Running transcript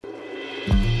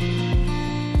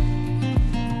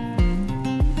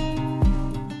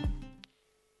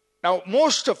Now,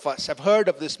 most of us have heard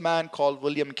of this man called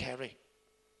William Carey.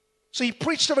 So he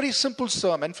preached a very simple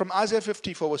sermon from Isaiah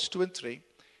 54, verse 2 and 3.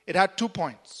 It had 2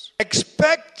 points.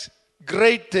 Expect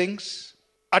great things,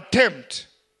 attempt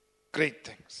great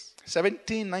things.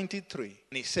 1793,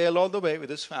 and he sailed all the way with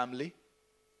his family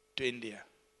to India.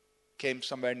 Came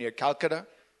somewhere near Calcutta,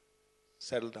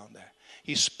 settled down there.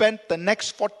 He spent the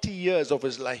next 40 years of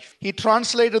his life. He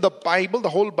translated the Bible, the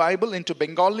whole Bible, into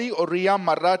Bengali, Oriya,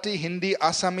 Marathi, Hindi,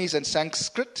 Assamese, and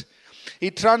Sanskrit.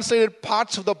 He translated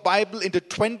parts of the Bible into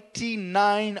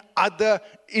 29 other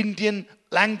Indian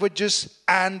languages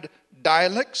and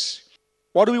dialects.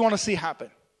 What do we want to see happen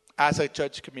as a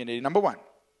church community? Number one,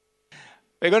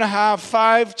 we're going to have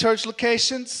 5 church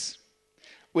locations,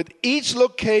 with each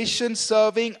location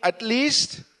serving at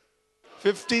least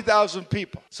 50,000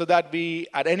 people, so that we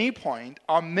at any point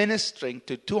are ministering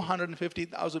to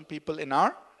 250,000 people in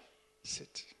our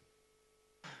city.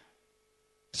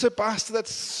 So, Pastor,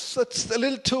 that's a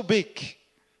little too big.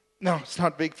 No, it's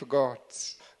not big for God.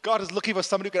 God is looking for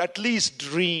somebody who can at least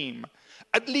dream,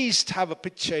 at least have a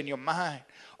picture in your mind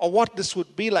of what this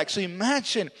would be like. So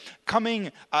imagine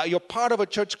coming, you're part of a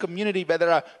church community where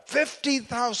there are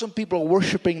 50,000 people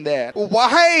worshiping there.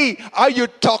 Why are you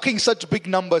talking such big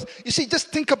numbers? You see, just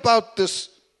think about this.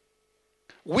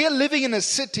 We're living in a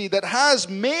city that has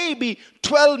maybe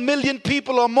 12 million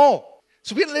people or more.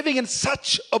 So we're living in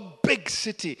such a big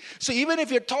city. So even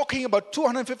if you're talking about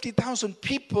 250,000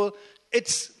 people,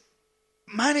 it's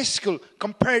minuscule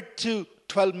compared to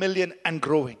 12 million and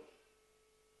growing.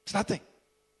 It's nothing.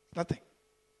 Nothing.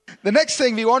 The next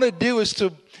thing we want to do is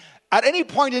to, at any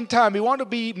point in time, we want to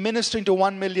be ministering to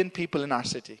 1 million people in our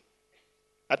city.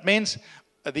 That means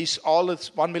all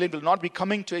this 1 million will not be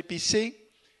coming to APC,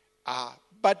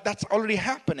 but that's already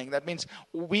happening. That means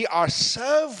we are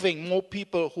serving more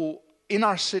people who in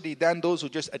our city than those who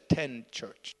just attend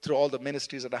church through all the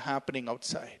ministries that are happening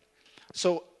outside.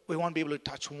 So we want to be able to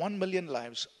touch 1 million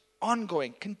lives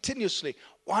ongoing, continuously,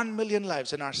 1 million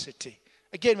lives in our city.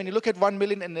 Again, when you look at 1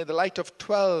 million in the light of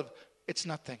 12, it's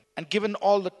nothing. And given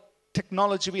all the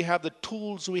technology we have, the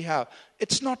tools we have,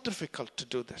 it's not difficult to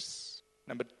do this.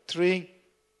 Number 3,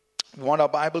 we want our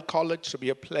Bible college to be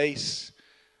a place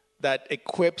that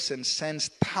equips and sends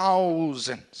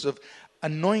thousands of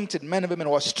anointed men and women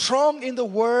who are strong in the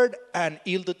word and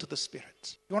yielded to the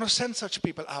Spirit. We want to send such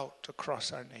people out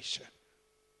across our nation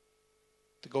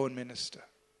to go and minister.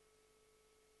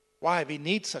 Why? We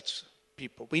need such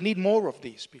people. We need more of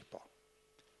these people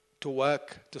to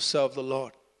work, to serve the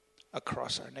Lord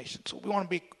across our nation. So we want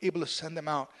to be able to send them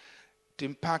out to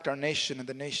impact our nation and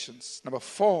the nations. Number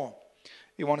 4,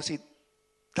 we want to see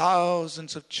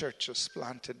thousands of churches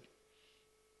planted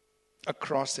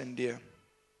across India.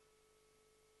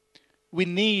 We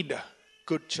need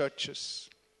good churches,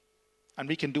 and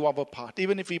we can do our part.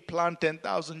 Even if we plant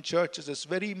 10,000 churches, it's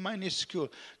very minuscule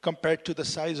compared to the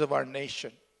size of our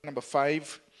nation. Number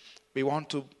 5, we want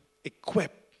to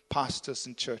equip pastors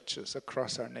and churches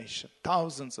across our nation.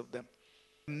 Thousands of them.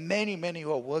 Many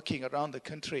who are working around the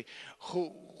country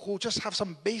who just have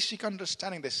some basic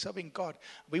understanding. They're serving God.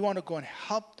 We want to go and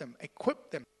help them,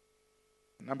 equip them.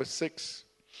 Number 6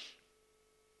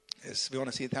 is we want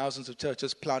to see thousands of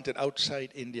churches planted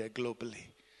outside India globally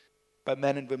by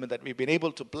men and women that we've been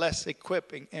able to bless,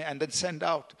 equip, and then send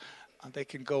out. And they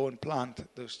can go and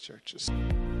plant those churches.